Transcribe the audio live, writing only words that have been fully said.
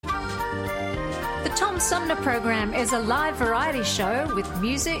Tom Sumner Program is a live variety show with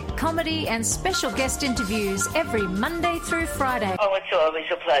music, comedy, and special guest interviews every Monday through Friday. Oh, it's always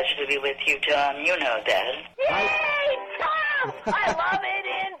a pleasure to be with you, Tom. You know that. Yay, Tom! I love it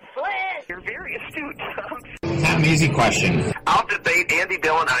in Flint! You're very astute, Tom. Tom, easy question. I'll debate Andy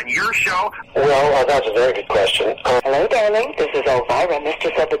Dillon on your show. Well, that's a very good question. Hello, darling. This is Elvira,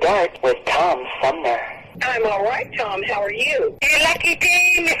 Mistress of the Dark, with Tom Sumner. I'm all right, Tom. How are you? You lucky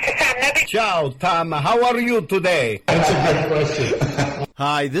day, Mr. Sumner. Ciao, Tom. How are you today? That's a good question.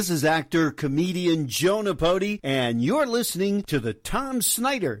 Hi, this is actor, comedian Joe Napodi, and you're listening to the Tom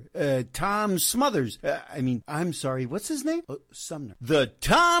Smothers. I'm sorry, what's his name? Sumner. The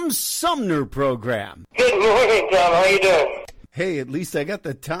Tom Sumner Program. Good morning, Tom. How you doing? Hey, at least I got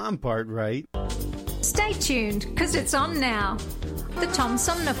the Tom part right. Stay tuned, because it's on now. The Tom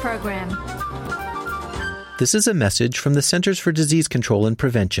Sumner Program. This is a message from the Centers for Disease Control and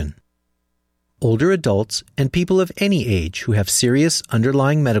Prevention. Older adults and people of any age who have serious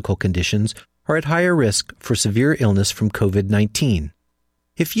underlying medical conditions are at higher risk for severe illness from COVID-19.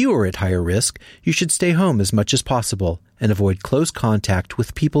 If you are at higher risk, you should stay home as much as possible and avoid close contact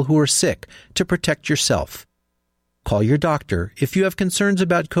with people who are sick to protect yourself. Call your doctor if you have concerns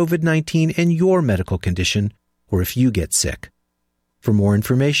about COVID-19 and your medical condition, or if you get sick. For more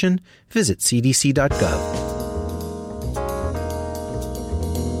information, visit cdc.gov.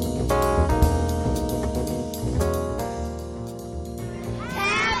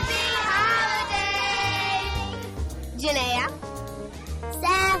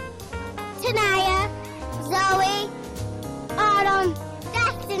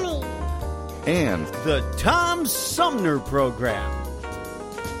 And the Tom Sumner Program.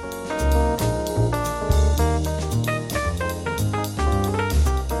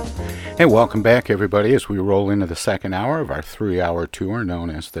 Hey, welcome back, everybody, as we roll into the second hour of our 3-hour tour known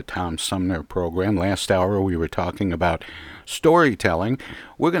as the Tom Sumner Program. Last hour, we were talking about storytelling.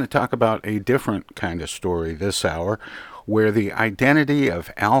 We're going to talk about a different kind of story this hour, where the identity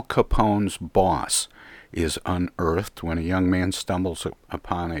of Al Capone's boss is unearthed when a young man stumbles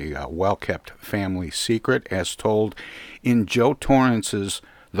upon a well-kept family secret, as told in Joe Torrance's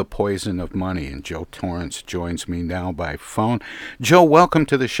The Poison of Money. And Joe Torrence joins me now by phone. Joe, welcome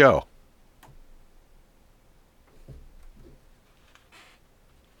to the show.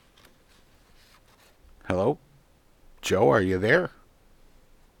 Hello? Joe, are you there?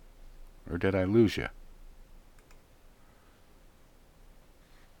 Or did I lose you?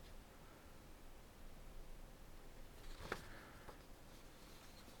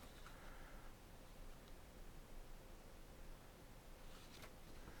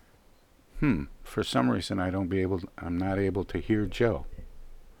 For some reason I'm not able to hear Joe.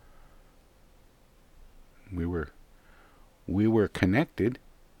 We were connected.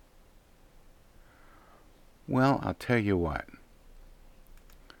 Well, I'll tell you what.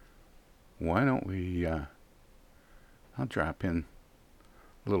 Why don't we I'll drop in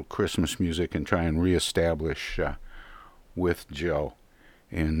a little Christmas music and try and reestablish with Joe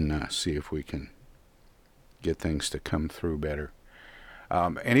and see if we can get things to come through better.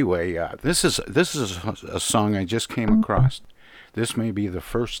 Anyway, this is a song I just came across. This may be the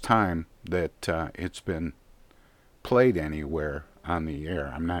first time that it's been played anywhere on the air.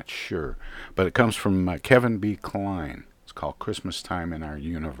 I'm not sure. But it comes from Kevin B. Kline. It's called Christmas Time in Our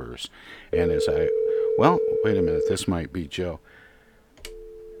Universe. And wait a minute, this might be Joe.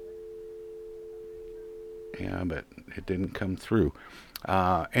 Yeah, but it didn't come through.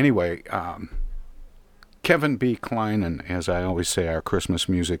 Anyway, Kevin B. Kline, and as I always say, our Christmas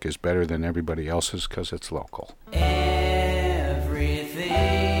music is better than everybody else's because it's local. Everything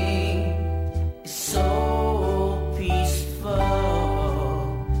is so peaceful.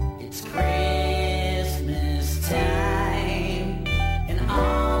 It's Christmas time, and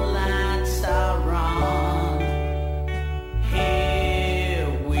all lights are on.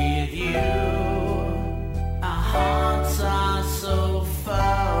 Here with you, our hearts are so full.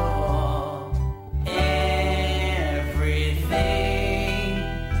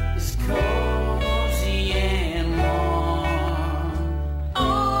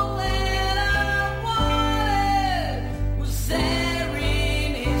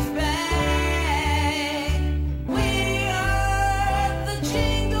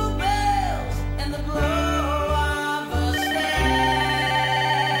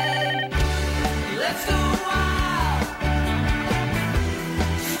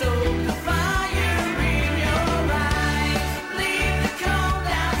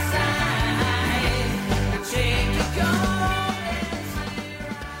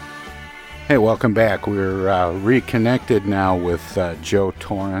 Hey, welcome back. We're reconnected now with Joe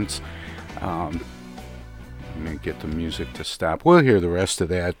Torrence. Let me get the music to stop. We'll hear the rest of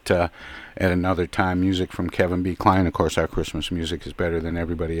that at another time. Music from Kevin B. Klein. Of course, our Christmas music is better than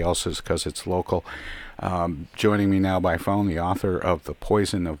everybody else's because it's local. Joining me now by phone, the author of The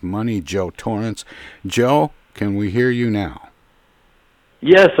Poison of Money, Joe Torrence. Joe, can we hear you now?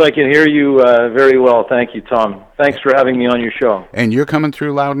 Yes, I can hear you very well. Thank you, Tom. Thanks for having me on your show. And you're coming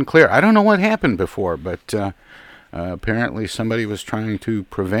through loud and clear. I don't know what happened before, but apparently somebody was trying to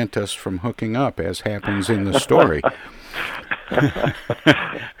prevent us from hooking up, as happens in the story.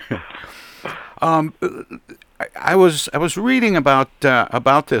 I was reading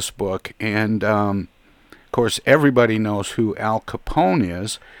about this book, and of course everybody knows who Al Capone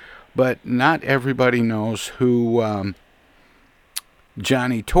is, but not everybody knows who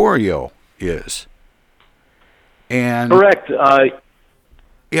Johnny Torrio is. And correct.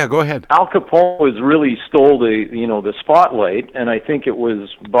 Yeah, go ahead. Al Capone really stole the spotlight, and I think it was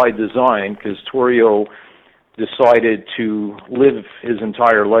by design because Torrio decided to live his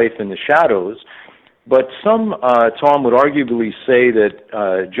entire life in the shadows. But some, Tom, would arguably say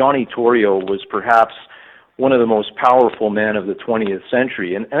that Johnny Torrio was perhaps one of the most powerful men of the 20th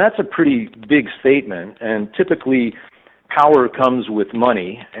century, and that's a pretty big statement. And typically, power comes with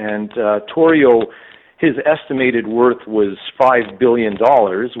money, and Torrio, his estimated worth was $5 billion,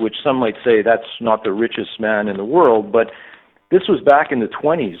 which some might say that's not the richest man in the world, but this was back in the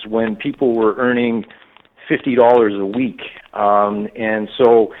 20s when people were earning $50 a week. And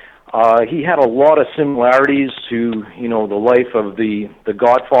so he had a lot of similarities to, the life of the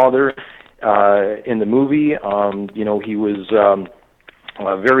Godfather in the movie. He was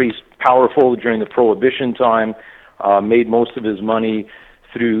very powerful during the Prohibition time, made most of his money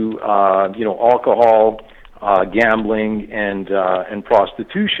through alcohol, gambling, and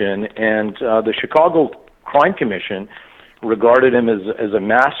prostitution. And the Chicago Crime Commission regarded him as a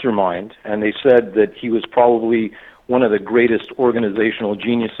mastermind, and they said that he was probably one of the greatest organizational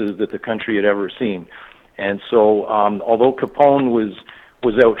geniuses that the country had ever seen. And so, although Capone was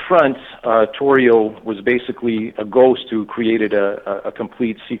out front, Torrio was basically a ghost who created a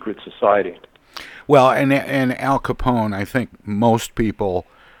complete secret society. Well, and Al Capone, I think most people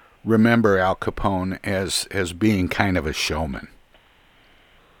remember Al Capone as being kind of a showman.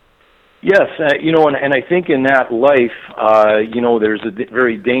 Yes, and I think in that life, there's a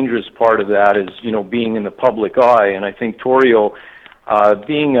very dangerous part of that is, being in the public eye. And I think Torrio,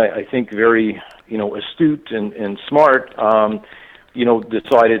 being, I think, very, astute and smart,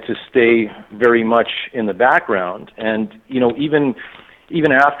 decided to stay very much in the background. And,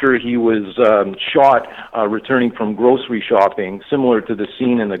 even after he was shot returning from grocery shopping, similar to the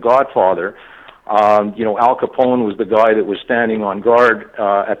scene in The Godfather, Al Capone was the guy that was standing on guard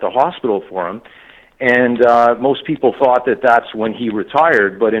at the hospital for him. And most people thought that that's when he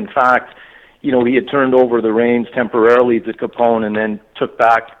retired, but in fact, he had turned over the reins temporarily to Capone and then took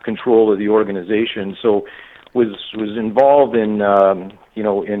back control of the organization. So was involved in the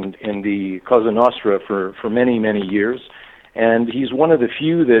Cosa Nostra for many, many years. And he's one of the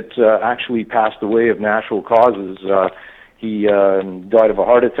few that actually passed away of natural causes. He died of a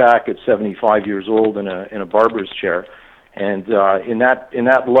heart attack at 75 years old in a barber's chair. And in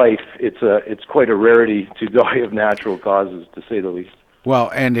that life, it's quite a rarity to die of natural causes, to say the least. Well,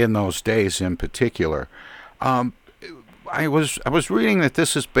 and in those days in particular, I was reading that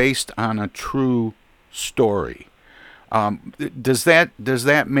this is based on a true story. Does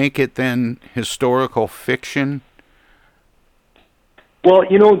that make it then historical fiction? Well,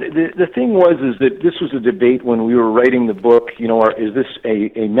 the thing is that this was a debate when we were writing the book. Is this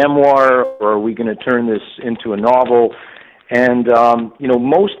a memoir, or are we going to turn this into a novel? And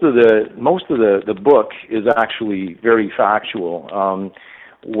most of the book is actually very factual.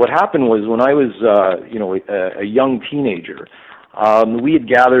 What happened was when I was a young teenager, we had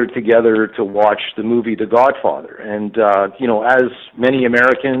gathered together to watch the movie The Godfather, and as many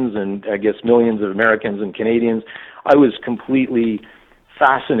Americans, and I guess millions of Americans and Canadians, I was completely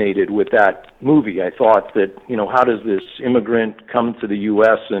fascinated with that movie. I thought that, how does this immigrant come to the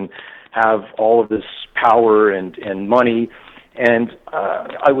U.S. and have all of this power and money? And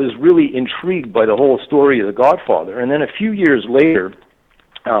I was really intrigued by the whole story of The Godfather. And then a few years later,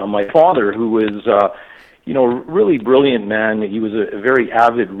 my father, who was, really brilliant man, he was a very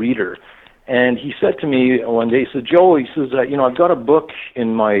avid reader. And he said to me one day, he said, Joe, he says, I've got a book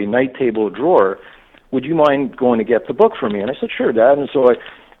in my night table drawer. Would you mind going to get the book for me? And I said, sure, Dad. And so I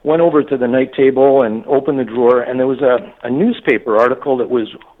went over to the night table and opened the drawer, and there was a newspaper article that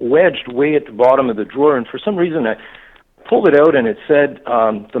was wedged way at the bottom of the drawer, and for some reason I pulled it out, and it said,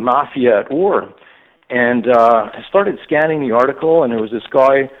 the Mafia at War. And I started scanning the article, and there was this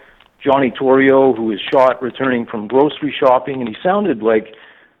guy Johnny Torrio, who was shot returning from grocery shopping, and he sounded like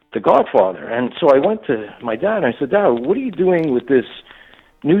the Godfather. And so I went to my dad and I said, Dad, what are you doing with this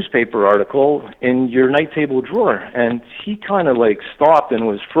newspaper article in your night table drawer? And he kind of like stopped and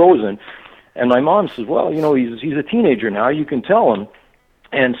was frozen. And my mom says, well, you know, he's a teenager now, you can tell him.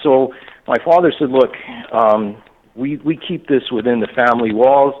 And so my father said, look, we keep this within the family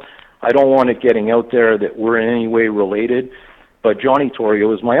walls. I don't want it getting out there that we're in any way related, but Johnny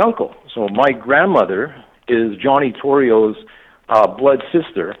Torrio is my uncle. So my grandmother is Johnny Torrio's blood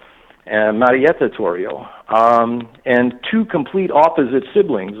sister, Marietta Torrio, and two complete opposite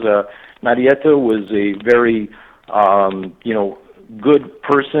siblings. Marietta was a very, good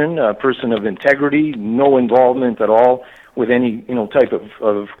person, a person of integrity, no involvement at all with any, type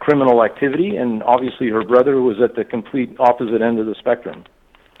of criminal activity, and obviously her brother was at the complete opposite end of the spectrum.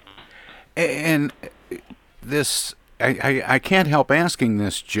 And this, I can't help asking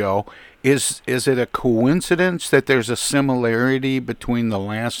this, Joe. Is it a coincidence that there's a similarity between the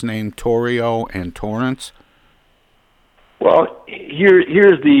last name Torrio and Torrence? Well,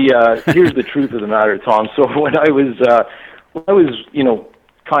 here's the truth of the matter, Tom. So when I was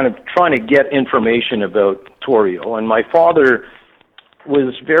kind of trying to get information about Torrio, and my father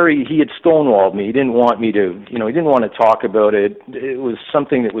was he had stonewalled me. He didn't want me to, he didn't want to talk about it. It was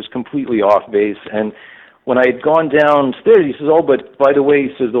something that was completely off base. And when I had gone downstairs, he says, oh, but by the way,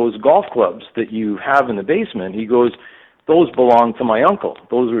 he says, those golf clubs that you have in the basement, he goes, those belong to my uncle.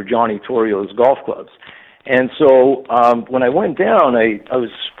 Those were Johnny Torrio's golf clubs. And so when I went down, I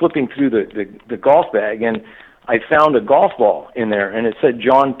was flipping through the golf bag, and I found a golf ball in there, and it said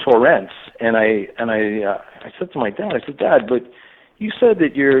John Torrence. And I said to my dad, I said, Dad, but you said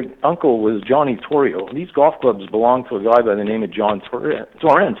that your uncle was Johnny Torrio. These golf clubs belong to a guy by the name of John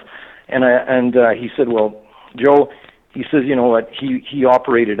Torrence. And he said, well, Joe, he says, you know what, he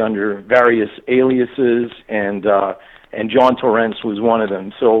operated under various aliases, and John Torrence was one of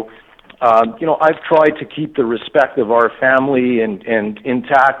them. So, I've tried to keep the respect of our family and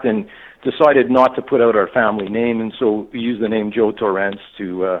intact, and decided not to put out our family name, and so we used the name Joe Torrence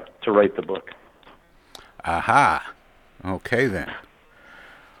to write the book. Aha. Okay, then.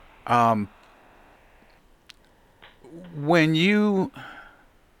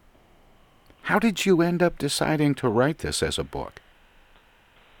 How did you end up deciding to write this as a book?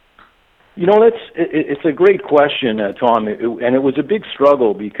 It's a great question, Tom, and it was a big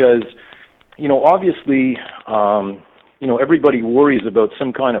struggle because, obviously, everybody worries about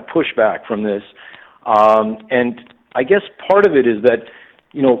some kind of pushback from this, and I guess part of it is that,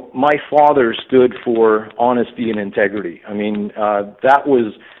 my father stood for honesty and integrity. I mean, that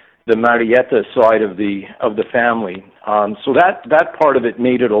was the Marietta side of the family. So that part of it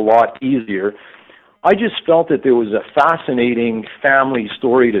made it a lot easier. I just felt that there was a fascinating family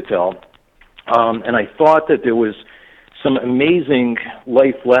story to tell, and I thought that there was some amazing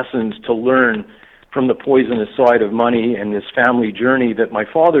life lessons to learn from the poisonous side of money and this family journey that it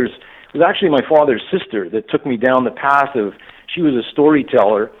was actually my father's sister that took me down the path of, she was a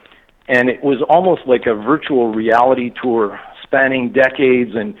storyteller, and it was almost like a virtual reality tour spanning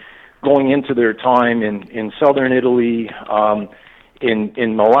decades and going into their time in southern Italy,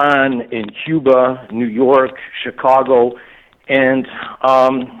 in Milan, in Cuba, New York, Chicago, and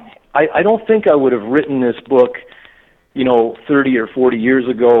I don't think I would have written this book, 30 or 40 years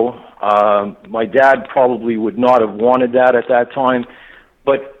ago. My dad probably would not have wanted that at that time,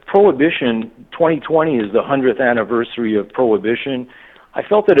 but Prohibition, 2020 is the 100th anniversary of Prohibition. I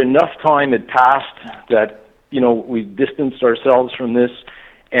felt that enough time had passed that, we distanced ourselves from this,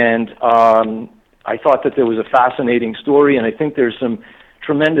 and I thought that there was a fascinating story, and I think there's some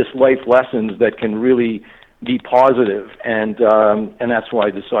tremendous life lessons that can really be positive, and that's why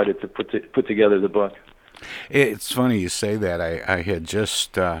I decided to put together the book. It's funny you say that. I had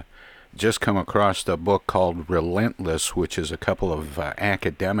just come across a book called Relentless, which is a couple of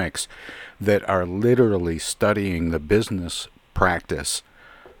academics that are literally studying the business practice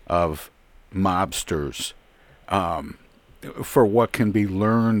of mobsters for what can be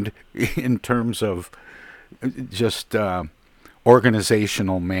learned in terms of just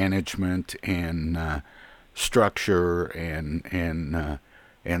organizational management and structure and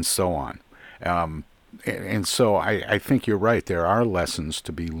so on. And so I think you're right. There are lessons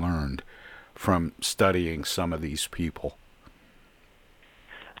to be learned from studying some of these people.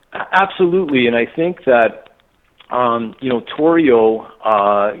 Absolutely, and I think that Torrio,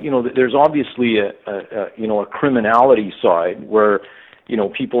 there's obviously a criminality side where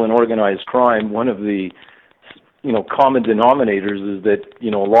people in organized crime. One of the common denominators is that,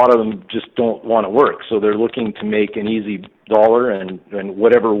 a lot of them just don't want to work. So they're looking to make an easy dollar and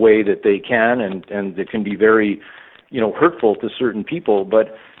whatever way that they can, and it can be very, hurtful to certain people.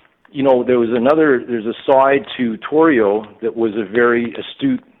 But, there's a side to Torrio that was a very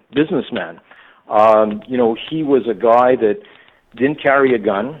astute businessman. He was a guy that didn't carry a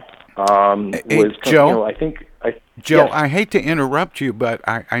gun. Joe, Joe, yes. I hate to interrupt you, but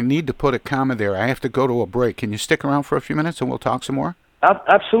I need to put a comma there. I have to go to a break. Can you stick around for a few minutes and we'll talk some more?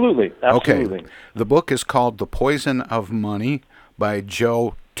 Absolutely. Okay. The book is called The Poison of Money by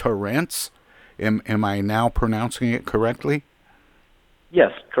Joe Torrence. Am I now pronouncing it correctly?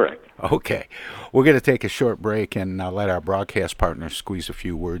 Yes, correct. Okay. We're going to take a short break and let our broadcast partners squeeze a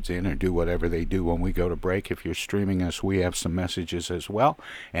few words in or do whatever they do when we go to break. If you're streaming us, we have some messages as well,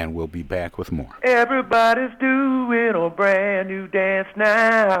 and we'll be back with more. Everybody's doing a brand new dance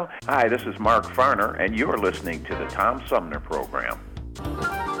now. Hi, this is Mark Farner, and you're listening to the Tom Sumner Program.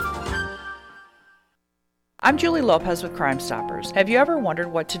 I'm Julie Lopez with Crime Stoppers. Have you ever wondered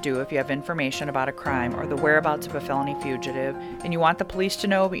what to do if you have information about a crime or the whereabouts of a felony fugitive and you want the police to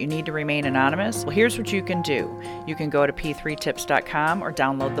know but you need to remain anonymous? Well, here's what you can do. You can go to p3tips.com or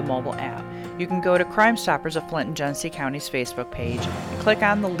download the mobile app. You can go to Crime Stoppers of Flint and Genesee County's Facebook page and click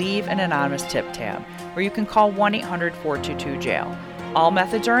on the Leave an Anonymous Tip tab, or you can call 1-800-422-JAIL. All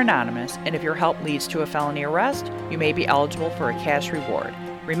methods are anonymous, and if your help leads to a felony arrest, you may be eligible for a cash reward.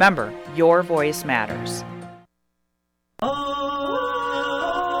 Remember, your voice matters.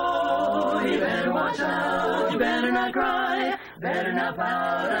 Oh, you better watch out, you better not cry, better not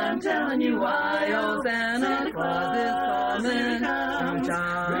pout, I'm telling you why. Oh, Santa Claus is coming to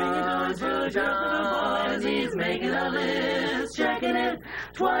town, bringing toys for the boys, he's making a list, checking it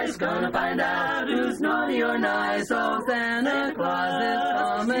twice, gonna find out who's naughty or nice. Oh, Santa Claus is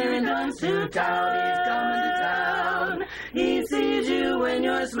coming to town, he's coming to town, he sees you when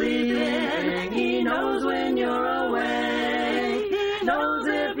you're sleeping, he knows when you're awake. Knows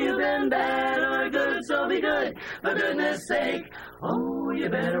if you've been bad or good, so be good, for goodness sake. Oh, you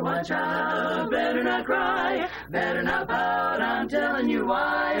better watch out, better not cry, better not pout, I'm telling you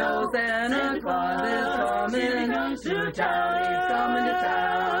why. Oh, Santa Claus is coming to town, he's coming to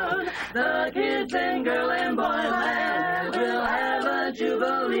town. The kids in girl and boy land will have a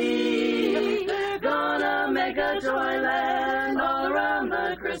jubilee. They're gonna make a toyland all around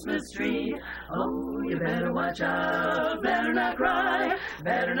the Christmas tree. Oh, you better watch out, better not cry,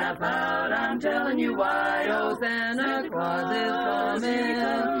 better not pout, I'm telling you why. Oh, Santa Claus is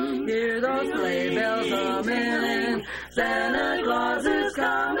coming, hear those sleigh bells humming, Santa Claus is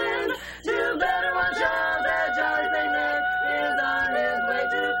coming, you better watch out, that jolly saint is on his way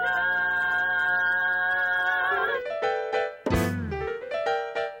to town.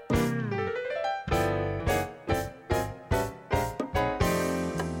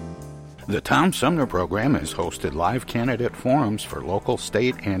 The Tom Sumner Program has hosted live candidate forums for local,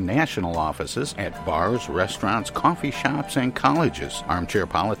 state, and national offices at bars, restaurants, coffee shops, and colleges. Armchair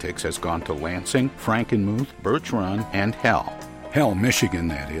Politics has gone to Lansing, Frankenmuth, Birch Run, and Hell, Michigan,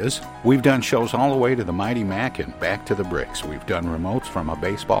 that is. We've done shows all the way to the Mighty Mac and back to the Bricks. We've done remotes from a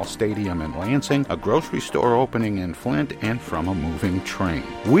baseball stadium in Lansing, a grocery store opening in Flint, and from a moving train.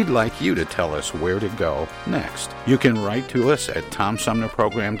 We'd like you to tell us where to go next. You can write to us at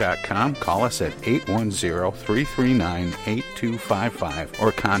TomSumnerProgram.com, call us at 810-339-8255,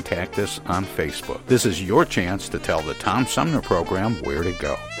 or contact us on Facebook. This is your chance to tell the Tom Sumner Program where to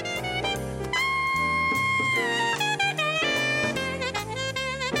go.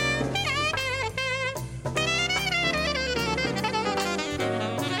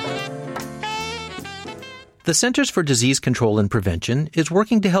 The Centers for Disease Control and Prevention is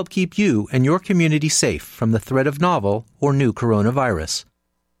working to help keep you and your community safe from the threat of novel or new coronavirus.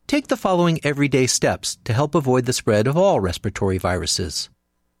 Take the following everyday steps to help avoid the spread of all respiratory viruses.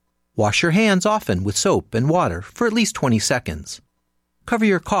 Wash your hands often with soap and water for at least 20 seconds. Cover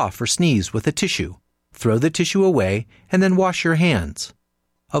your cough or sneeze with a tissue. Throw the tissue away and then wash your hands.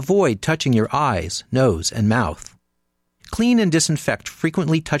 Avoid touching your eyes, nose, and mouth. Clean and disinfect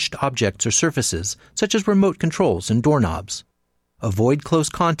frequently touched objects or surfaces, such as remote controls and doorknobs. Avoid close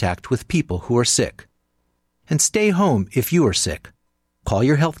contact with people who are sick. And stay home if you are sick. Call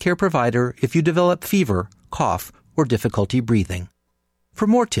your healthcare provider if you develop fever, cough, or difficulty breathing. For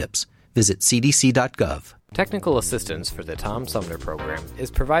more tips, visit cdc.gov. Technical assistance for the Tom Sumner Program is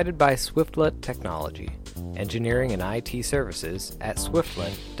provided by Swiftlet Technology, engineering and IT services at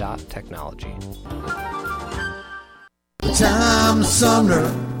swiftlet.technology.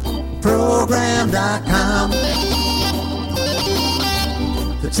 TomSumnerProgram.com.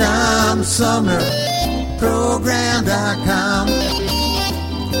 The Tom Sumner TomSumnerProgram.com.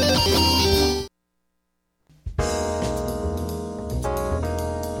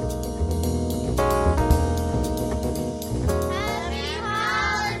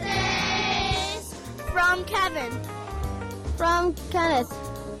 From Kevin. From Kenneth.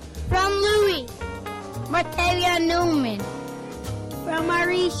 From Louis. Martavia Newman. From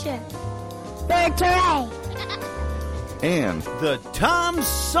Marisha. Bertray. And the Tom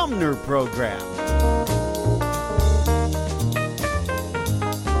Sumner Program.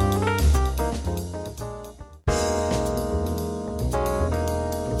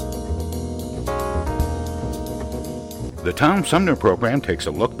 The Tom Sumner Program takes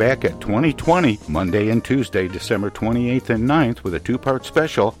a look back at 2020, Monday and Tuesday, December 28th and 9th, with a two-part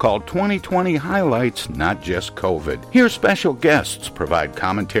special called 2020 Highlights, Not Just COVID. Here, special guests provide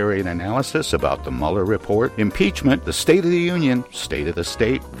commentary and analysis about the Mueller report, impeachment, the State of the Union, State of the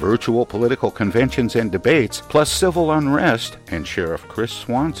State, virtual political conventions and debates, plus civil unrest, and Sheriff Chris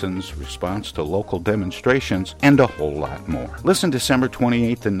Swanson's response to local demonstrations, and a whole lot more. Listen December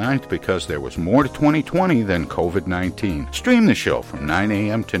 28th and 9th because there was more to 2020 than COVID-19. Stream the show from 9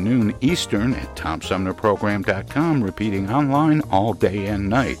 a.m. to noon Eastern at TomSumnerProgram.com, repeating online all day and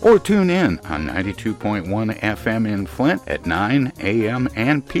night. Or tune in on 92.1 FM in Flint at 9 a.m.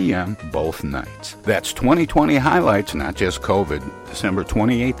 and p.m. both nights. That's 2020 Highlights, Not Just COVID, December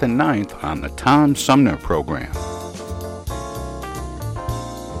 28th and 9th on the Tom Sumner Program.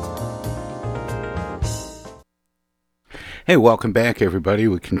 Hey, welcome back, everybody.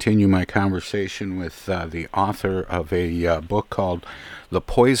 We continue my conversation with the author of a book called The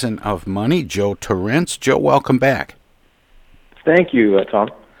Poison of Money, Joe Torrence. Joe, welcome back. Thank you, Tom.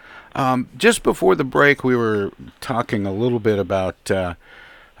 Just before the break, we were talking a little bit about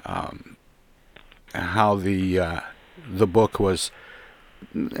how the book was,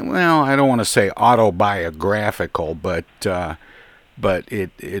 well, I don't want to say autobiographical, but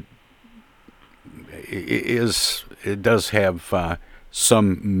it does have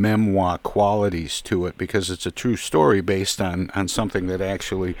some memoir qualities to it because it's a true story based on something that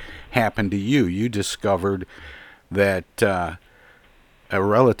actually happened to you. You discovered that a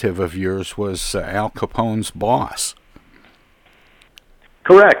relative of yours was Al Capone's boss.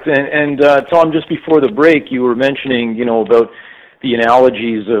 Correct. And Tom, just before the break, you were mentioning, about the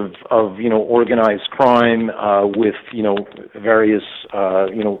analogies of organized crime with, various,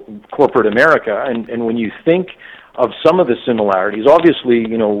 corporate America. And when you think of some of the similarities, obviously,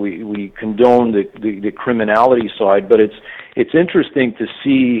 we condone the criminality side, but it's interesting to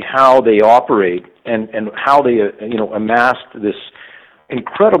see how they operate and how they, amassed this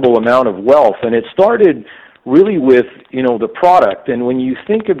incredible amount of wealth. And it started really with, the product. And when you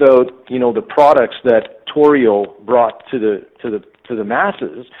think about, the products that Torrio brought to the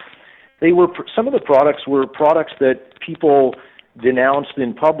masses, some of the products were products that people denounced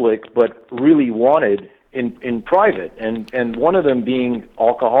in public but really wanted in private, and one of them being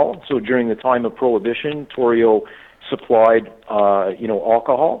alcohol. So during the time of Prohibition, Torrio supplied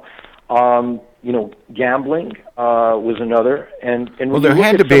alcohol. Gambling was another, and well, there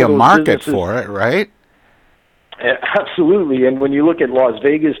had to be a market for it, right? Absolutely. And when you look at Las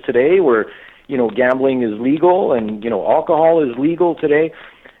Vegas today, where gambling is legal and alcohol is legal today,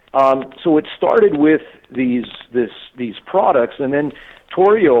 so it started with these products, and then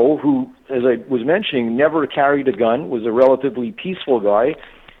Torrio, who, as I was mentioning, never carried a gun, was a relatively peaceful guy.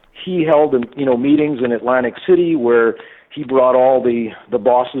 He held meetings in Atlantic City where he brought all the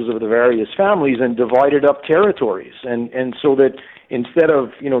bosses of the various families and divided up territories, and so that instead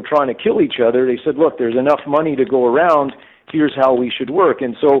of trying to kill each other, they said, look, there's enough money to go around. Here's how we should work.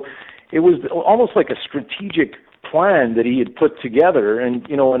 And so it was almost like a strategic plan that he had put together. And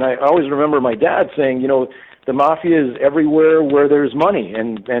and I always remember my dad saying, the mafia is everywhere where there's money,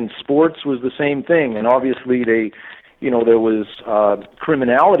 and sports was the same thing. And obviously they, there was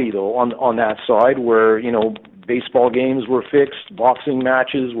criminality though on that side where baseball games were fixed, boxing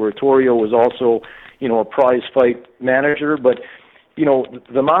matches where Torrio was also a prize fight manager. But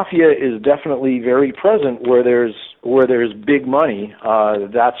the mafia is definitely very present where there's big money.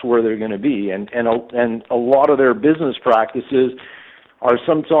 That's where they're going to be, and a lot of their business practices are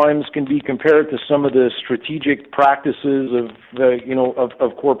sometimes can be compared to some of the strategic practices of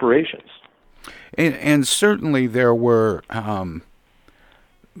of corporations. And certainly there were,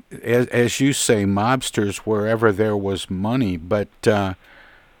 as you say, mobsters wherever there was money. But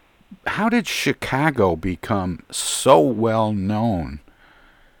how did Chicago become so well known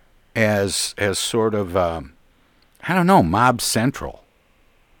as sort of mob central?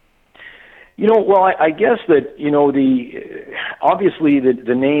 Well, I guess that, obviously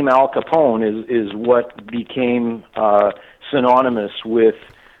the name Al Capone is what became synonymous with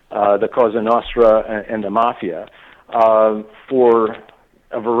the Cosa Nostra and the Mafia for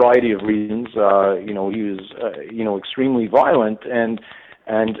a variety of reasons. He was, extremely violent, and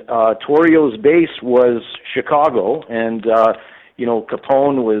Torrio's base was Chicago, and,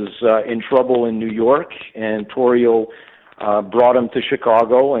 Capone was in trouble in New York, and Torrio brought him to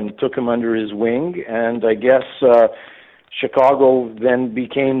Chicago and took him under his wing, and I guess Chicago then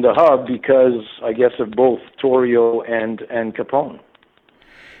became the hub because, I guess, of both Torrio and Capone.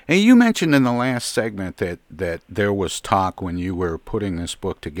 And you mentioned in the last segment that there was talk when you were putting this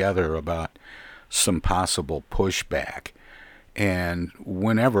book together about some possible pushback. And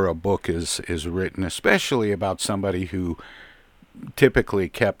whenever a book is written, especially about somebody who typically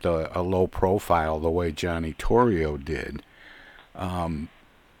kept a low profile the way Johnny Torrio did,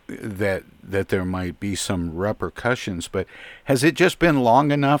 that there might be some repercussions. But has it just been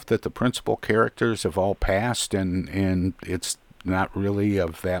long enough that the principal characters have all passed and it's not really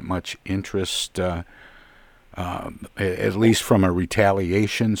of that much interest, at least from a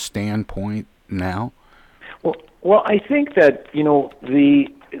retaliation standpoint now? Well, I think that,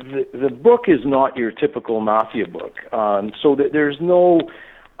 the book is not your typical mafia book. So that there's no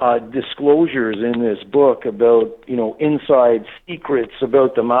disclosures in this book about, inside secrets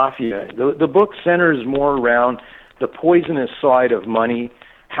about the mafia. The book centers more around the poisonous side of money,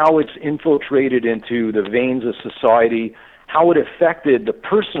 how it's infiltrated into the veins of society, how it affected the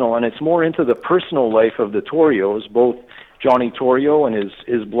personal, and it's more into the personal life of the Torrios, both Johnny Torrio and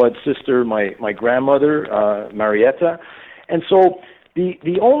his blood sister, my grandmother, Marietta. And so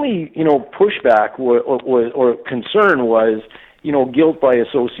the only, pushback or concern was, guilt by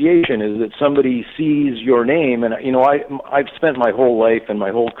association, is that somebody sees your name. And, I've spent my whole life and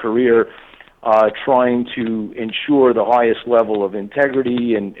my whole career trying to ensure the highest level of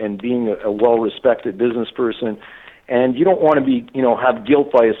integrity and being a well-respected business person. And you don't want to be, have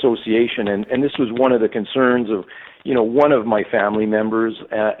guilt by association. And this was one of the concerns of, one of my family members.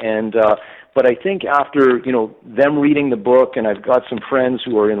 But I think after, them reading the book, and I've got some friends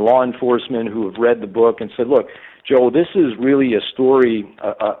who are in law enforcement who have read the book and said, look, Joe, this is really a story,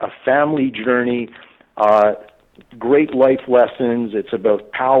 a family journey, great life lessons. It's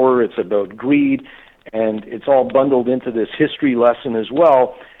about power. It's about greed. And it's all bundled into this history lesson as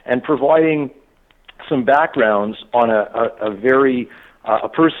well, and providing some backgrounds on a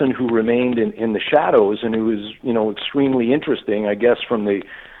person who remained in the shadows and who was, extremely interesting, I guess, from the,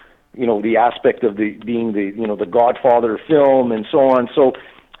 the aspect of being the Godfather film and so on. So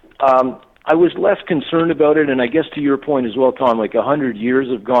I was less concerned about it, and I guess to your point as well, Tom, 100 years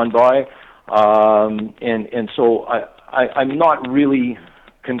have gone by, and so I'm not really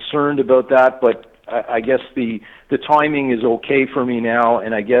concerned about that, but I guess the timing is okay for me now,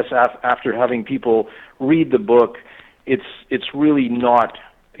 and I guess after having people read the book, it's really not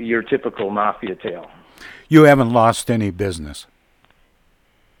your typical mafia tale. You haven't lost any business.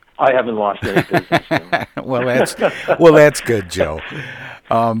 I haven't lost any business. Well, that's good, Joe.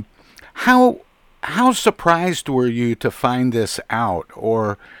 How surprised were you to find this out,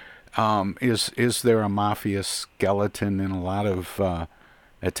 or is there a mafia skeleton in a lot of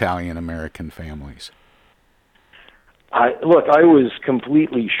Italian American families? I was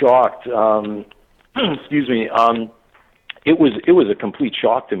completely shocked. Excuse me. It was a complete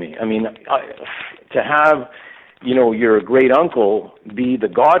shock to me. I mean, to have, your great uncle be the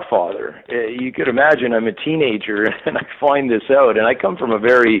Godfather. You could imagine I'm a teenager and I find this out, and I come from a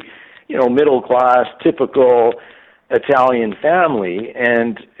very, middle class, typical Italian family,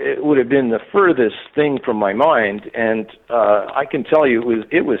 and it would have been the furthest thing from my mind. And I can tell you,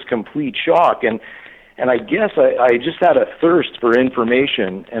 it was complete shock. And I guess I just had a thirst for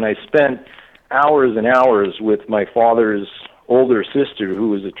information, and I spent hours and hours with my father's older sister, who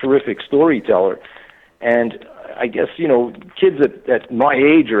was a terrific storyteller. And I guess, kids at my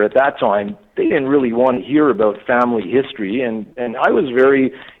age or at that time, they didn't really want to hear about family history. And I was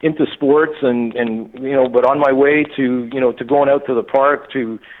very into sports and but on my way to going out to the park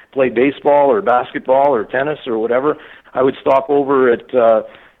to play baseball or basketball or tennis or whatever, I would stop over at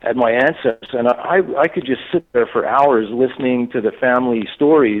my aunt's house, and I could just sit there for hours listening to the family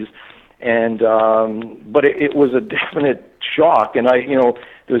stories. And but it was a definite shock, and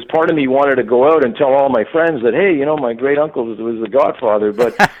there was part of me wanted to go out and tell all my friends that, hey, my great uncle was the Godfather,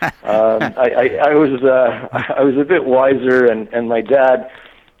 but I was a bit wiser, and my dad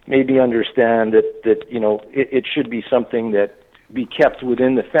made me understand that it should be something that be kept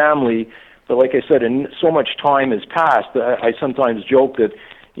within the family. But like I said, and so much time has passed, I sometimes joke that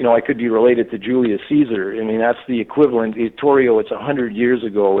I could be related to Julius Caesar. I mean, that's the equivalent. Torrio, it's 100 years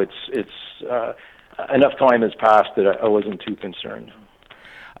ago. It's enough time has passed that I wasn't too concerned.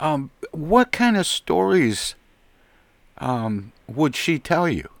 What kind of stories would she tell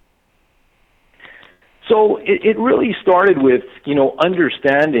you? So it really started with,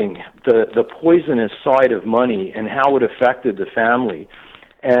 understanding the poisonous side of money and how it affected the family.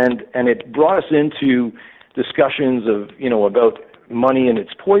 And it brought us into discussions of, about money and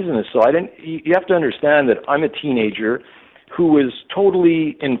its poisonous side. And you have to understand that I'm a teenager who was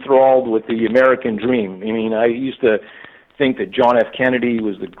totally enthralled with the American dream. I mean, I used to think that John F. Kennedy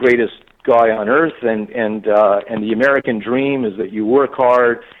was the greatest guy on earth, and the American dream is that you work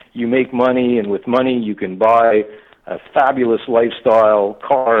hard, you make money, and with money you can buy a fabulous lifestyle,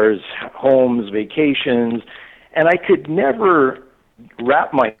 cars, homes, vacations. And I could never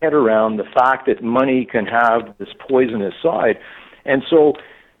wrap my head around the fact that money can have this poisonous side. And so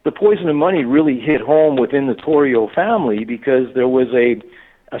the poison of money really hit home within the Torrio family because there was a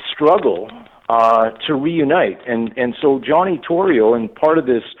struggle to reunite. And so Johnny Torrio, and part of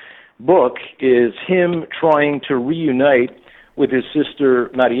this book is him trying to reunite with his sister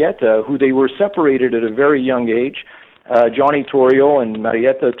Marietta, who they were separated at a very young age. Johnny Torrio and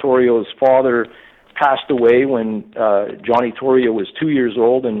Marietta Torrio's father passed away when Johnny Torrio was 2 years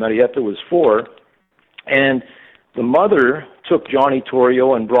old and Marietta was 4. And the mother took Johnny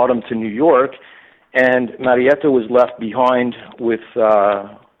Torrio and brought him to New York, and Marietta was left behind with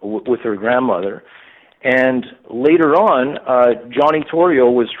her grandmother. And later on, Johnny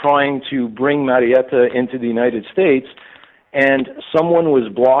Torrio was trying to bring Marietta into the United States, and someone was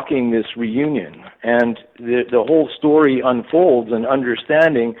blocking this reunion. And the whole story unfolds in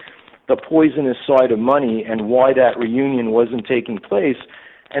understanding the poisonous side of money and why that reunion wasn't taking place.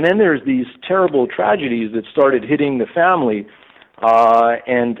 And then there's these terrible tragedies that started hitting the family,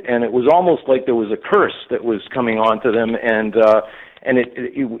 and it was almost like there was a curse that was coming onto them, and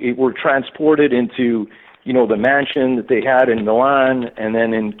it were transported into, the mansion that they had in Milan, and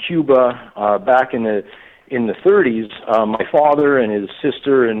then in Cuba back in the 30s. My father and his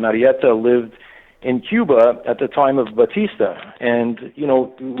sister and Marietta lived in Cuba at the time of Batista, and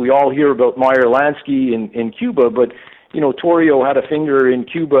we all hear about Meyer Lansky in Cuba, but Torrio had a finger in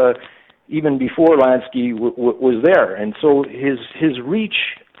Cuba even before Lansky was there, and so his reach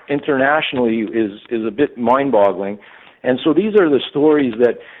internationally is a bit mind-boggling. And so these are the stories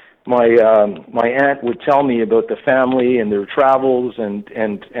that my aunt would tell me about the family and their travels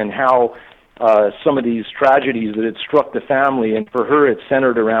and how some of these tragedies that had struck the family, and for her it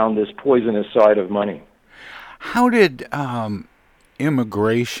centered around this poisonous side of money. How did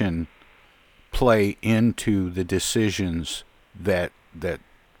immigration play into the decisions that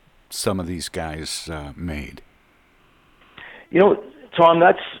some of these guys made? Tom,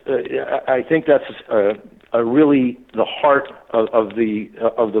 that's I think that's really the heart of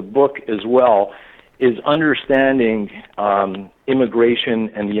the book as well, is understanding immigration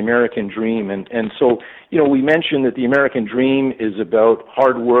and the American dream. And so, we mentioned that the American dream is about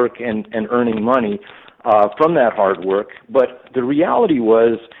hard work and earning money from that hard work, but the reality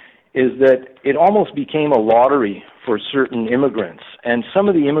is that it almost became a lottery for certain immigrants, and some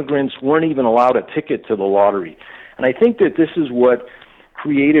of the immigrants weren't even allowed a ticket to the lottery. And I think that this is what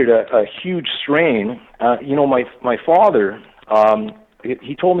created a huge strain. My father,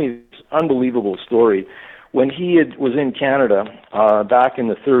 he told me this unbelievable story. When he was in Canada back in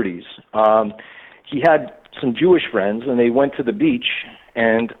the 30s, he had some Jewish friends, and they went to the beach.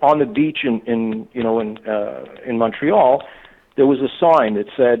 And on the beach in Montreal, there was a sign that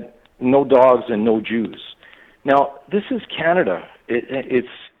said, "No dogs and no Jews." Now, this is Canada. It's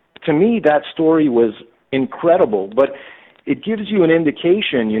to me, that story was incredible, but it gives you an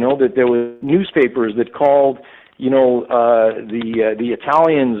indication, that there were newspapers that called, the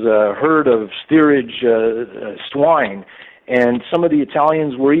Italians a herd of steerage swine, and some of the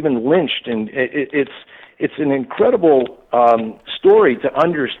Italians were even lynched, and it's an incredible story to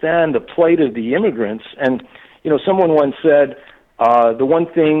understand the plight of the immigrants. And someone once said, the one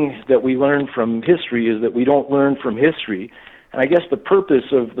thing that we learn from history is that we don't learn from history. And I guess the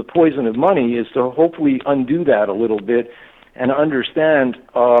purpose of The Poison of Money is to hopefully undo that a little bit and understand,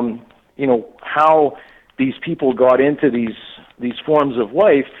 how these people got into these forms of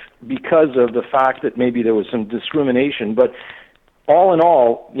life because of the fact that maybe there was some discrimination. But all in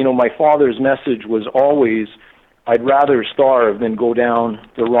all, my father's message was always, I'd rather starve than go down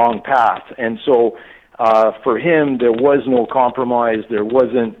the wrong path. And so for him, there was no compromise. There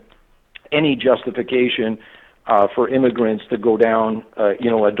wasn't any justification for immigrants to go down,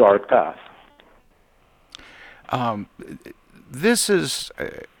 a dark path. this is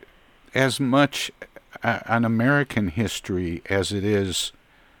as much an American history as it is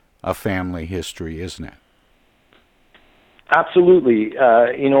a family history, isn't it? Absolutely.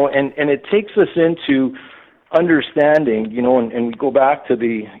 And it takes us into understanding, and we go back to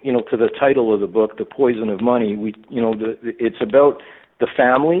the title of the book, The Poison of Money. It's about the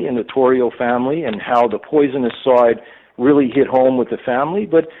family and the Torrio family and how the poisonous side really hit home with the family,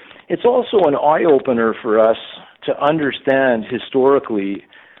 but it's also an eye-opener for us to understand historically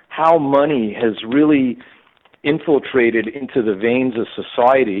how money has really infiltrated into the veins of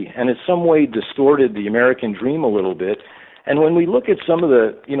society and in some way distorted the American dream a little bit. And when we look at some of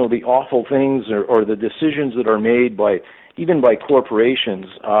the, the awful things or the decisions that are made even by corporations,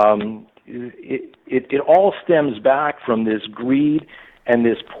 it all stems back from this greed and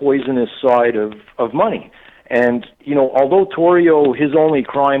this poisonous side of money. And, although Torrio, his only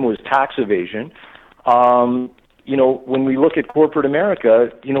crime was tax evasion, when we look at corporate America,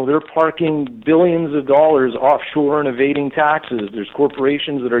 they're parking billions of dollars offshore and evading taxes. There's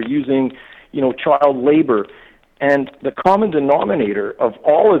corporations that are using, child labor. And the common denominator of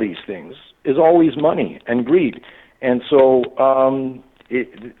all of these things is always money and greed. And so I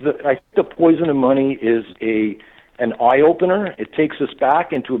think The Poison of Money is an eye-opener. It takes us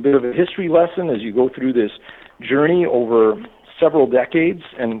back into a bit of a history lesson as you go through this journey over several decades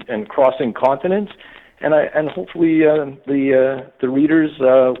and crossing continents. And hopefully the readers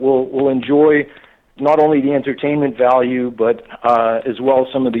will enjoy not only the entertainment value, but as well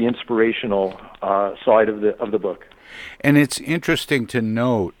some of the inspirational side of the book. And it's interesting to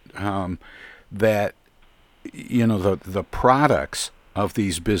note that the products of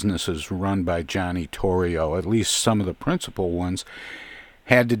these businesses run by Johnny Torrio, at least some of the principal ones,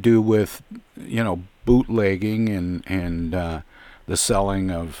 had to do with bootlegging and the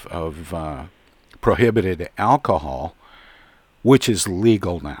selling of prohibited alcohol, which is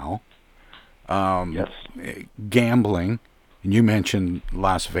legal now. Yes. Gambling, and you mentioned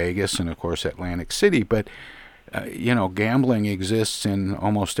Las Vegas and, of course, Atlantic City, but, gambling exists in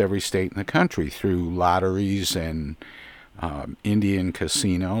almost every state in the country through lotteries and Indian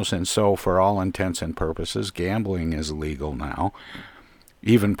casinos, and so for all intents and purposes, gambling is legal now.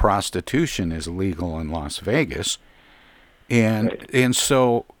 Even prostitution is legal in Las Vegas. And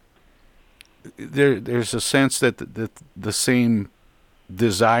so there's a sense that the same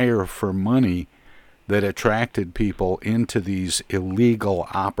desire for money that attracted people into these illegal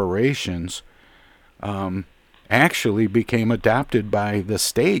operations actually became adopted by the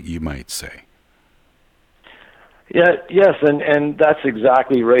state, you might say. Yeah, yes, and that's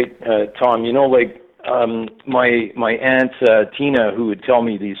exactly right, Tom. My aunt Tina, who would tell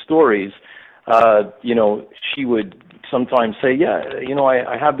me these stories, she would sometimes say,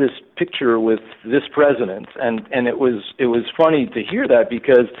 I have this picture with this president, and it was funny to hear that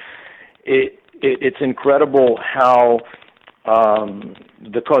because it's incredible how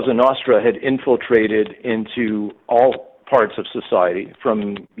the Cosa Nostra had infiltrated into all parts of society,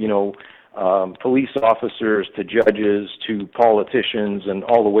 from police officers to judges to politicians and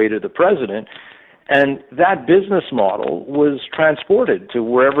all the way to the president. And that business model was transported to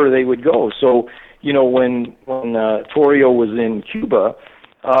wherever they would go. So, when Torrio was in Cuba,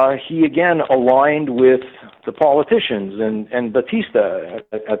 he again aligned with the politicians and Batista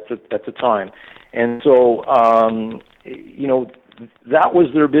at the time. And so, that was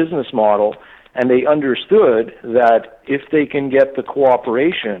their business model, and they understood that if they can get the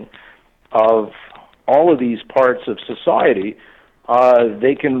cooperation of all of these parts of society,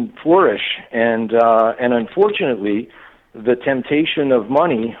 they can flourish. And unfortunately, the temptation of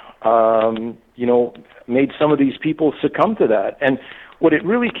money, made some of these people succumb to that. And what it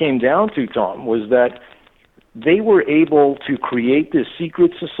really came down to, Tom, was that they were able to create this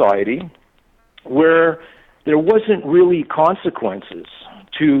secret society where there wasn't really consequences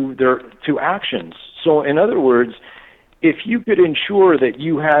to actions. So, in other words, if you could ensure that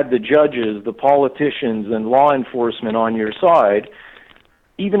you had the judges, the politicians, and law enforcement on your side,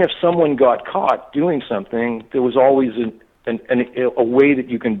 even if someone got caught doing something, there was always a way that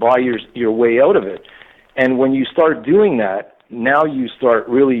you can buy your way out of it. And when you start doing that, now you start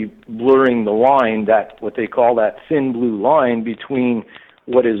really blurring the line, that what they call that thin blue line between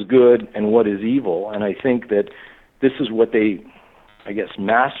what is good and what is evil. And I think that this is what they,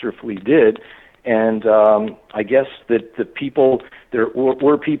 masterfully did. And I guess that there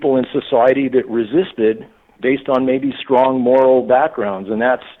were people in society that resisted based on maybe strong moral backgrounds. And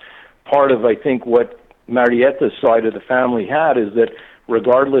that's part of, I think, what Marietta's side of the family had, is that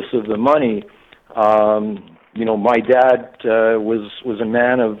regardless of the money, my dad was a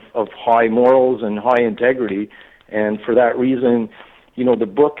man of high morals and high integrity, And for that reason, the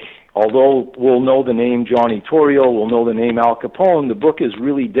book, although we'll know the name Johnny Torrio, we'll know the name Al Capone, the book is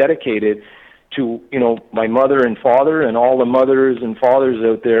really dedicated to, my mother and father and all the mothers and fathers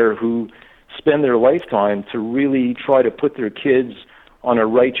out there who spend their lifetime to really try to put their kids on a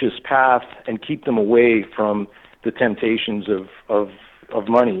righteous path and keep them away from the temptations of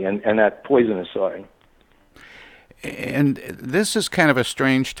money and that poisonous side. And this is kind of a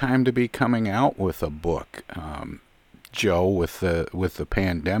strange time to be coming out with a book, Joe, with the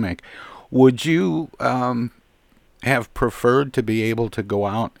pandemic. Would you have preferred to be able to go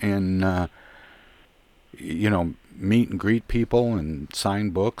out and meet and greet people and sign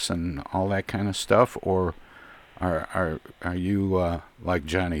books and all that kind of stuff, or are you like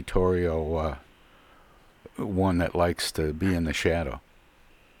Johnny Torrio, one that likes to be in the shadow?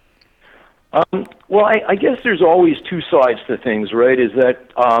 Well, I guess there's always two sides to things, right? Is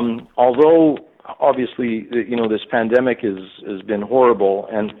that although obviously this pandemic has been horrible,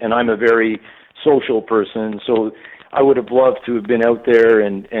 and I'm a very social person, so I would have loved to have been out there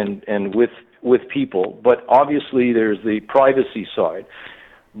and with people. But obviously there's the privacy side.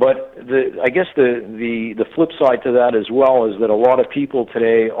 But I guess the flip side to that as well is that a lot of people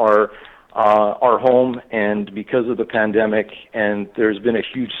today are home, and because of the pandemic, and there's been a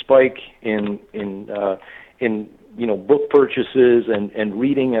huge spike in book purchases and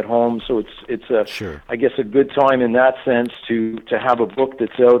reading at home. So it's a sure. I guess a good time in that sense to have a book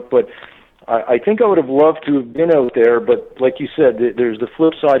that's out. But I think I would have loved to have been out there. But like you said, there's the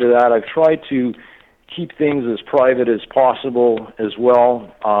flip side of that. I've tried to keep things as private as possible as well,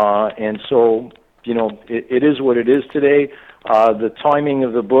 and so it is what it is today. The timing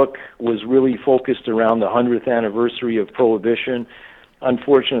of the book was really focused around the 100th anniversary of Prohibition.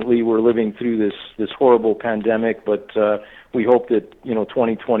 Unfortunately, we're living through this horrible pandemic, but we hope that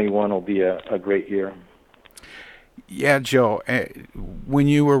 2021 will be a great year. Yeah, Joe, when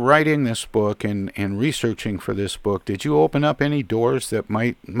you were writing this book and researching for this book, did you open up any doors that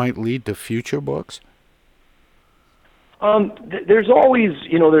might lead to future books? There's always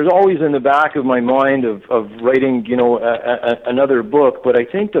in the back of my mind of writing, another book, but I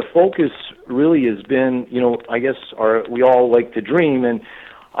think the focus really has been, I guess we all like to dream, and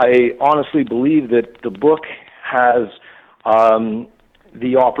I honestly believe that the book has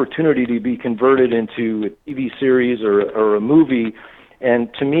the opportunity to be converted into a TV series or a movie,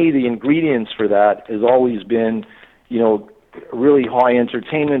 and to me, the ingredients for that has always been, really high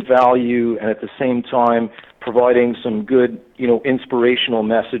entertainment value, and at the same time providing some good, inspirational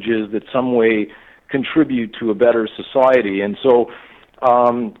messages that some way contribute to a better society. And so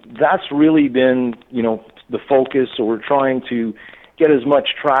that's really been, the focus. So we're trying to get as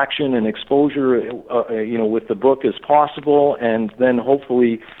much traction and exposure, with the book as possible, and then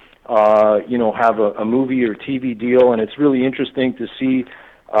hopefully, have a movie or TV deal. And it's really interesting to see,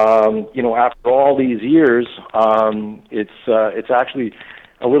 after all these years, it's actually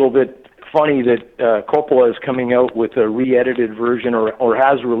a little bit funny that Coppola is coming out with a re-edited version or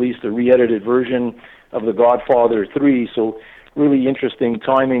has released a re-edited version of The Godfather 3, so really interesting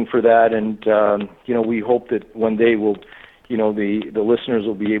timing for that, and we hope that one day we'll, the listeners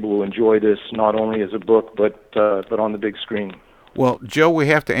will be able to enjoy this not only as a book but on the big screen. Well, Joe, we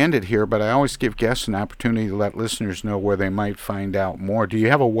have to end it here, but I always give guests an opportunity to let listeners know where they might find out more. Do you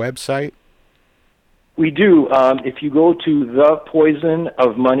have a website? We do. If you go to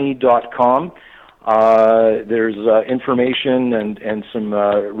thepoisonofmoney.com, there's information and some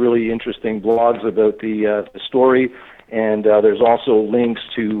really interesting blogs about the story, and there's also links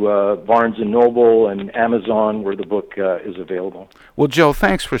to Barnes & Noble and Amazon where the book is available. Well, Joe,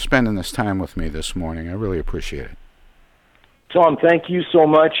 thanks for spending this time with me this morning. I really appreciate it. Tom, thank you so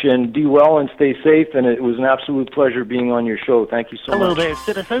much, and be well and stay safe, and it was an absolute pleasure being on your show. Thank you so much. Hello there,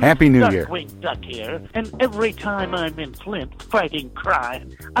 citizens. Happy New Year. Darkwing Duck here, and every time I'm in Flint fighting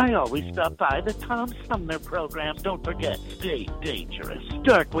crime, I always stop by the Tom Sumner program. Don't forget, stay dangerous.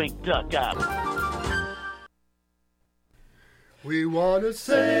 Darkwing Duck out. We want to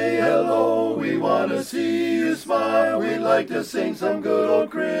say hello, we want to see you smile. We'd like to sing some good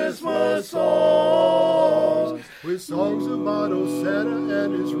old Christmas songs, with songs about old Santa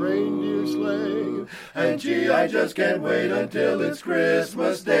and his reindeer sleigh. And gee, I just can't wait until it's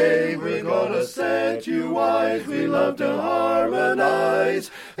Christmas Day. We're gonna set you wise, we love to harmonize,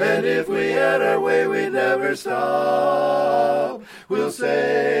 and if we had our way we'd never stop. We'll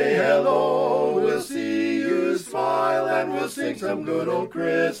say hello, we'll see you smile, and we'll sing some good old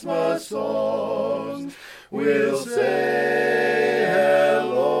Christmas songs. We'll say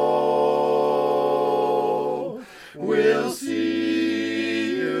hello, we'll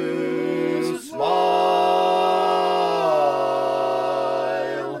see you smile.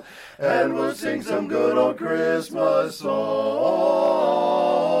 and we'll sing some good old Christmas songs.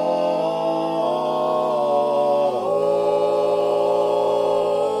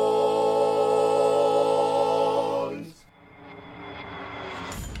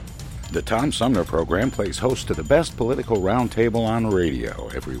 The Tom Sumner Program plays host to the best political roundtable on radio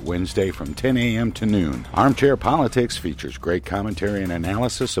every Wednesday from 10 a.m. to noon. Armchair Politics features great commentary and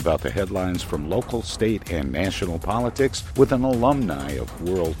analysis about the headlines from local, state, and national politics with an alumni of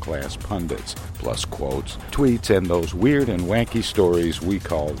world-class pundits, plus quotes, tweets, and those weird and wacky stories we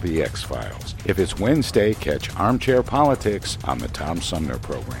call the X-Files. If it's Wednesday, catch Armchair Politics on the Tom Sumner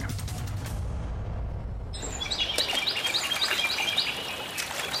Program.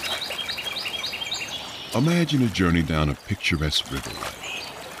 Imagine a journey down a picturesque riverway.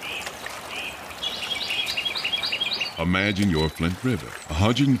 Imagine your Flint River,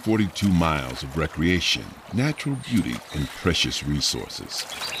 142 miles of recreation, natural beauty, and precious resources.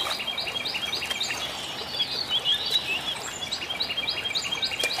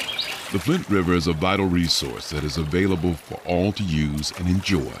 The Flint River is a vital resource that is available for all to use and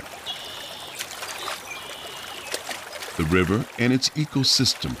enjoy. The river and its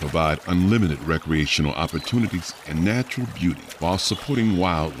ecosystem provide unlimited recreational opportunities and natural beauty while supporting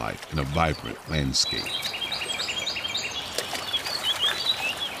wildlife in a vibrant landscape.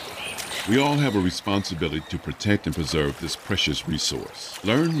 We all have a responsibility to protect and preserve this precious resource.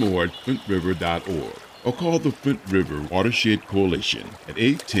 Learn more at flintriver.org or call the Flint River Watershed Coalition at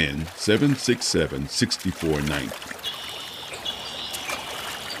 810-767-6490.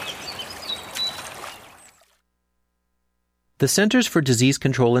 The Centers for Disease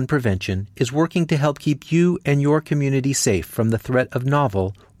Control and Prevention is working to help keep you and your community safe from the threat of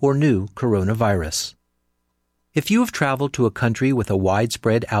novel or new coronavirus. If you have traveled to a country with a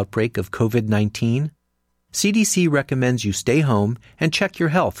widespread outbreak of COVID-19, CDC recommends you stay home and check your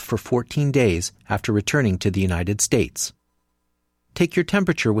health for 14 days after returning to the United States. Take your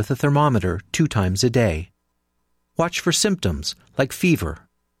temperature with a thermometer 2 times a day. Watch for symptoms like fever,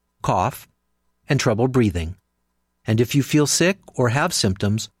 cough, and trouble breathing. And if you feel sick or have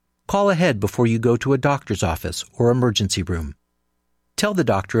symptoms, call ahead before you go to a doctor's office or emergency room. Tell the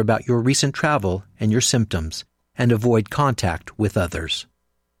doctor about your recent travel and your symptoms, and avoid contact with others.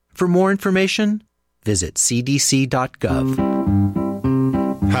 For more information, visit cdc.gov.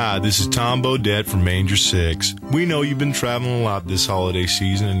 Hi, this is Tom Bodette from Manger 6. We know you've been traveling a lot this holiday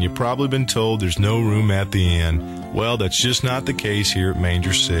season, and you've probably been told there's no room at the inn. Well, that's just not the case here at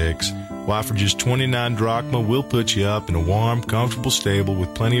Manger 6. Why, for just 29 drachma, we'll put you up in a warm, comfortable stable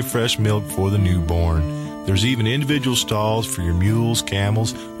with plenty of fresh milk for the newborn. There's even individual stalls for your mules,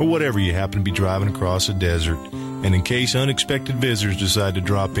 camels, or whatever you happen to be driving across the desert. And in case unexpected visitors decide to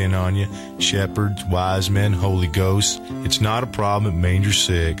drop in on you, shepherds, wise men, holy ghosts, it's not a problem at Manger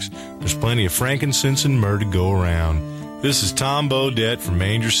 6. There's plenty of frankincense and myrrh to go around. This is Tom Bodette from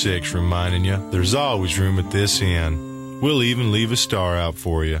Manger 6 reminding you there's always room at this inn. We'll even leave a star out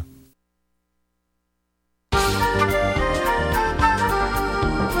for you.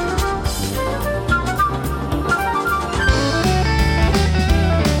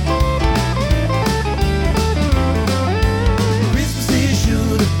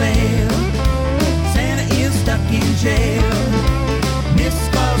 Jail.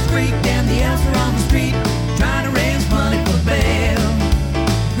 Mrs. Claus freaked and the elves are on the street trying to raise money for bail.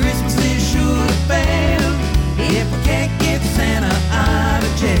 Christmas is sure to fail if we can't get Santa out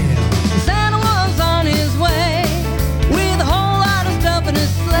of jail. Santa was on his way with a whole lot of stuff in his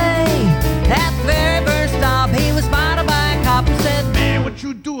sleigh. At the very first stop, he was spotted by a cop who said, "Man, what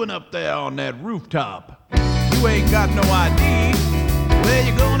you doing up there on that rooftop? You ain't got no ID. Well,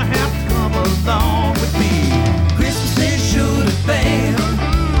 you're gonna have to come along with me. Christmas is sure to fail.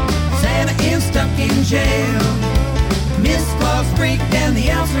 Santa is stuck in jail. Miss Claus freaked and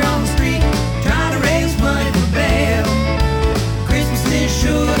the elves are on the street trying to raise money for bail. Christmas is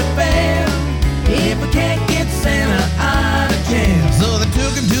sure to fail if we can't get Santa out of jail." So they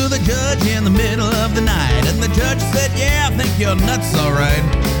took him to the judge in the middle of the night, and the judge said, "Yeah, I think you're nuts, all right,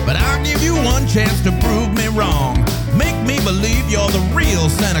 but I'll give you one chance to prove me wrong. Make me believe you're the real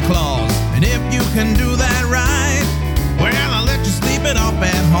Santa Claus. And if you can do that right, well, I'll let you sleep it off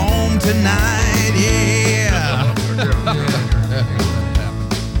at home tonight." Yeah.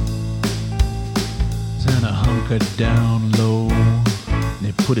 Santa hunkered down low, and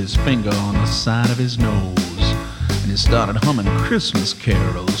he put his finger on the side of his nose, and he started humming Christmas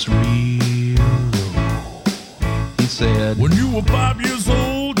carols real low. He said, "When you were 5 years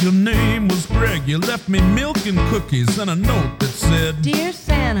old, your name was Greg. You left me milk and cookies and a note that said, Dear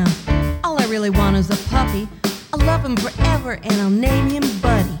Santa, all I really want is a puppy. I'll love him forever and I'll name him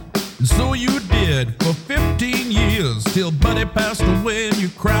Buddy. And so you did for 15 years, till Buddy passed away and you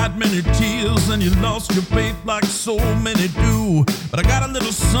cried many tears, and you lost your faith like so many do. But I got a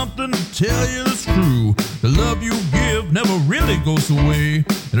little something to tell you that's true. The love you give never really goes away,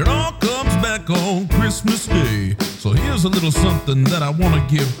 and it all comes back on Christmas Day. So here's a little something that I want to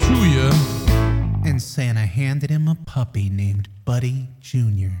give to you. And Santa handed him a puppy named Buddy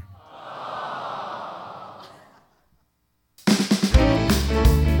Jr.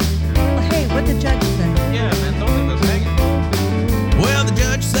 What'd the judge say? Yeah, man, don't leave us hanging. Well, the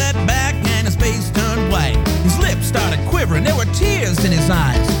judge sat back and his face turned white. His lips started quivering, there were tears in his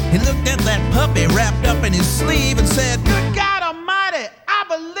eyes. He looked at that puppy wrapped up in his sleeve and said, "Good God Almighty, I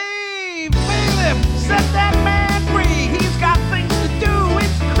believe. Bailiff, set that man free. He's got things to do.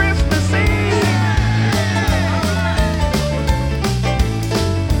 It's Christmas Eve."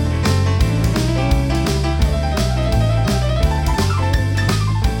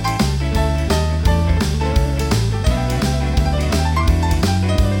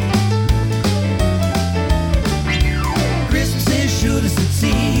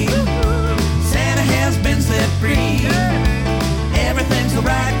 Santa has been set free. Everything's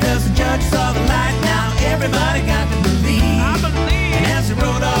alright cause the judge saw the light. Now everybody got to believe. I believe. And as he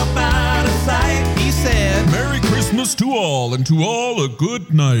rode off out of sight, he said, "Merry Christmas to all, and to all a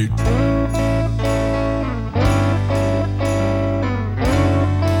good night."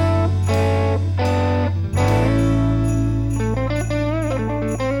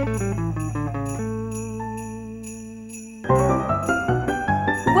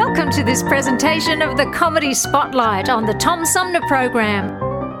 Welcome to this presentation of the Comedy Spotlight on the Tom Sumner Program.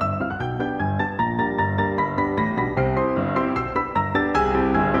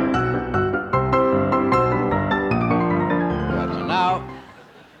 So now,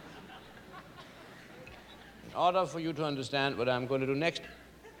 in order for you to understand what I'm going to do next,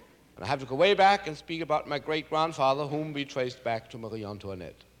 I have to go way back and speak about my great-grandfather, whom we traced back to Marie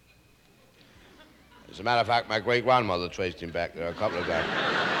Antoinette. As a matter of fact, my great-grandmother traced him back there a couple of times.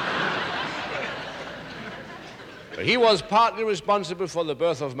 But he was partly responsible for the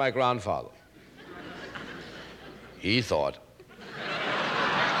birth of my grandfather. He thought.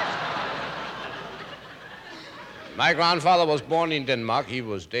 My grandfather was born in Denmark. He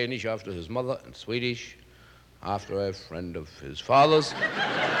was Danish after his mother and Swedish after a friend of his father's.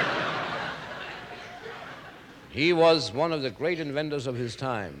 He was one of the great inventors of his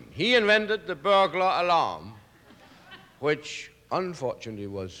time. He invented the burglar alarm, which unfortunately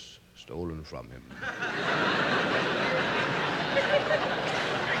was stolen from him.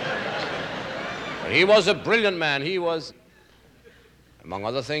 But he was a brilliant man. He was, among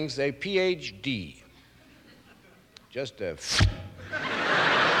other things, a PhD. Just a...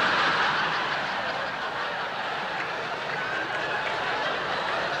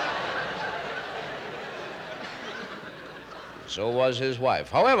 So was his wife.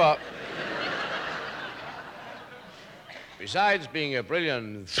 However, besides being a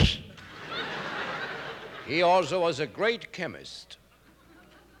brilliant, he also was a great chemist.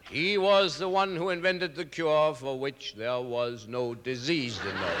 He was the one who invented the cure for which there was no disease in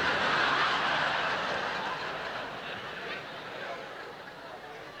those days.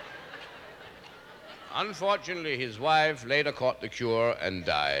 Unfortunately, his wife later caught the cure and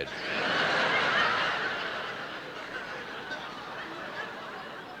died.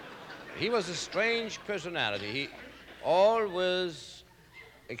 He was a strange personality. He always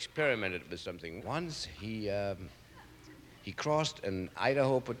experimented with something. Once he crossed an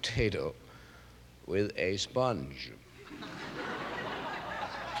Idaho potato with a sponge.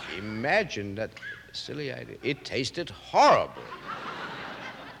 Imagine that silly idea. It tasted horrible,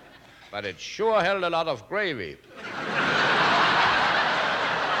 but it sure held a lot of gravy.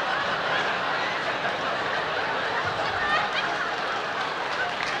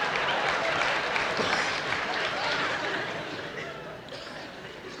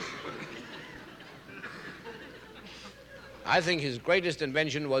 I think his greatest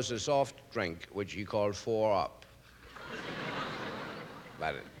invention was a soft drink, which he called 4-Up.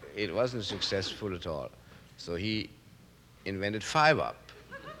 But it wasn't successful at all. So he invented 5-Up.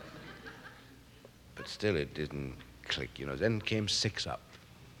 But still it didn't click, you know. Then came 6-Up.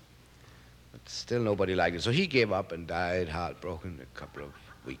 But still nobody liked it. So he gave up and died heartbroken a couple of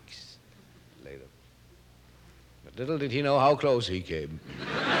weeks later. But little did he know how close he came.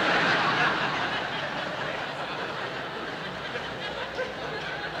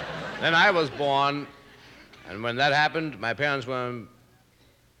 Then I was born, and when that happened, my parents were,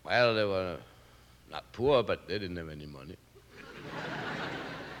 well, they were not poor, but they didn't have any money.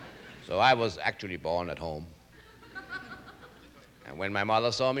 So I was actually born at home. And when my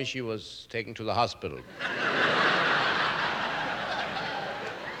mother saw me, she was taken to the hospital.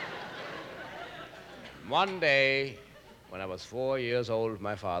 One day, when I was 4 years old,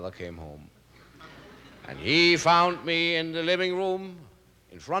 my father came home. And he found me in the living room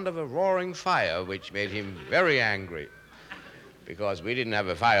in front of a roaring fire, which made him very angry because we didn't have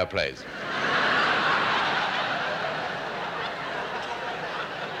a fireplace.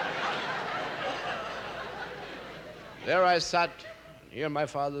 There I sat, and here my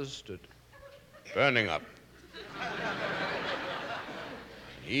father stood, burning up.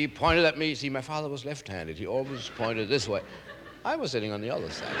 He pointed at me. See, my father was left-handed. He always pointed this way. I was sitting on the other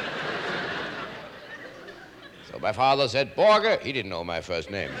side. So my father said, Borger. He didn't know my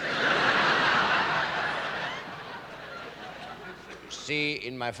first name. See,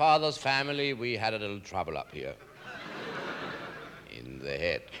 in my father's family, we had a little trouble up here in the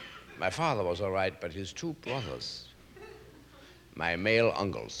head. My father was all right, but his two brothers, my male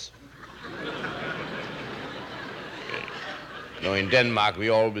uncles. You know, in Denmark, we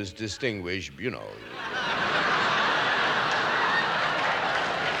always distinguish, you know.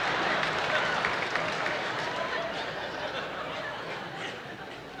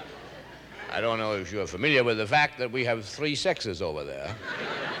 I don't know if you're familiar with the fact that we have 3 sexes over there.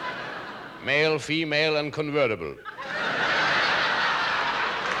 Male, female, and convertible.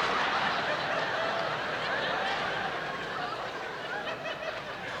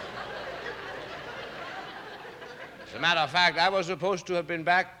 As a matter of fact, I was supposed to have been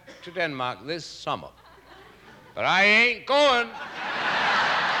back to Denmark this summer. But I ain't going.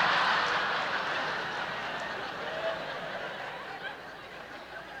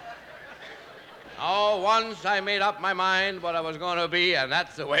 Oh, once I made up my mind what I was going to be, and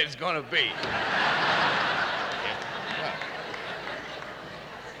that's the way it's going to be.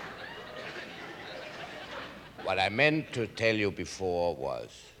 What I meant to tell you before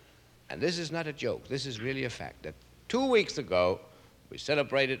was, and this is not a joke, this is really a fact, that 2 weeks ago, we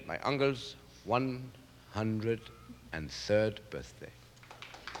celebrated my uncle's 103rd birthday.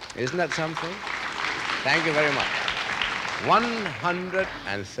 Isn't that something? Thank you very much.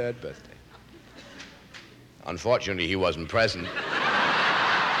 103rd birthday. Unfortunately, he wasn't present.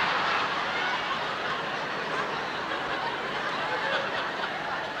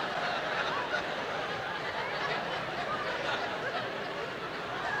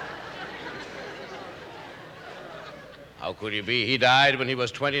 How could he be? He died when he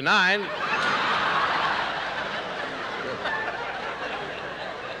was 29.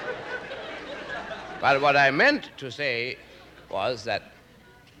 But what I meant to say was that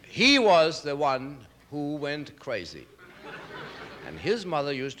he was the one who went crazy. And his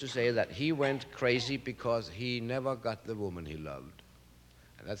mother used to say that he went crazy because he never got the woman he loved.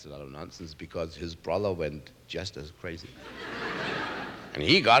 And that's a lot of nonsense because his brother went just as crazy. And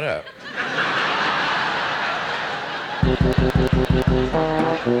he got her.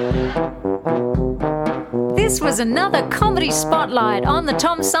 This was another comedy spotlight on the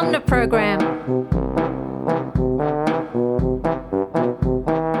Tom Sumner Program.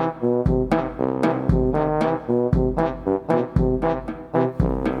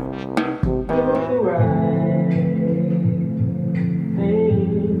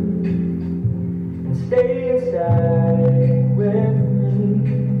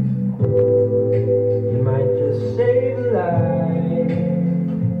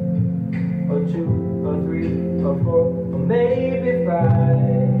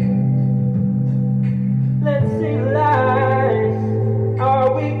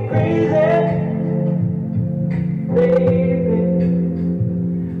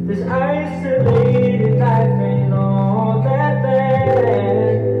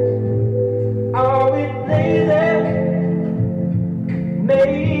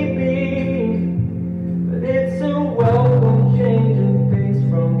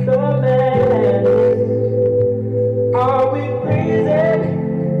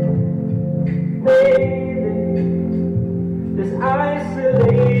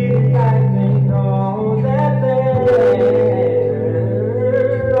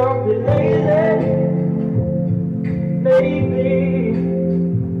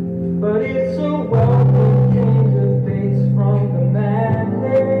 But it's a welcome change of pace from the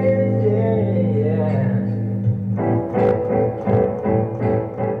madness, yeah.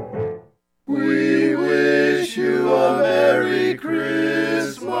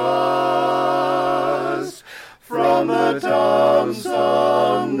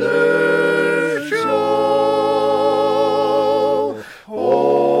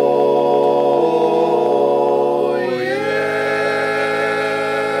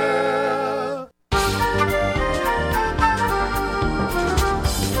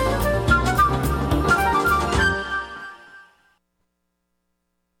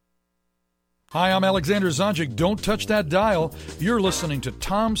 Hi, I'm Alexander Zonjic. Don't touch that dial. You're listening to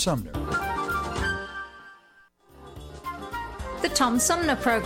Tom Sumner. The Tom Sumner Program.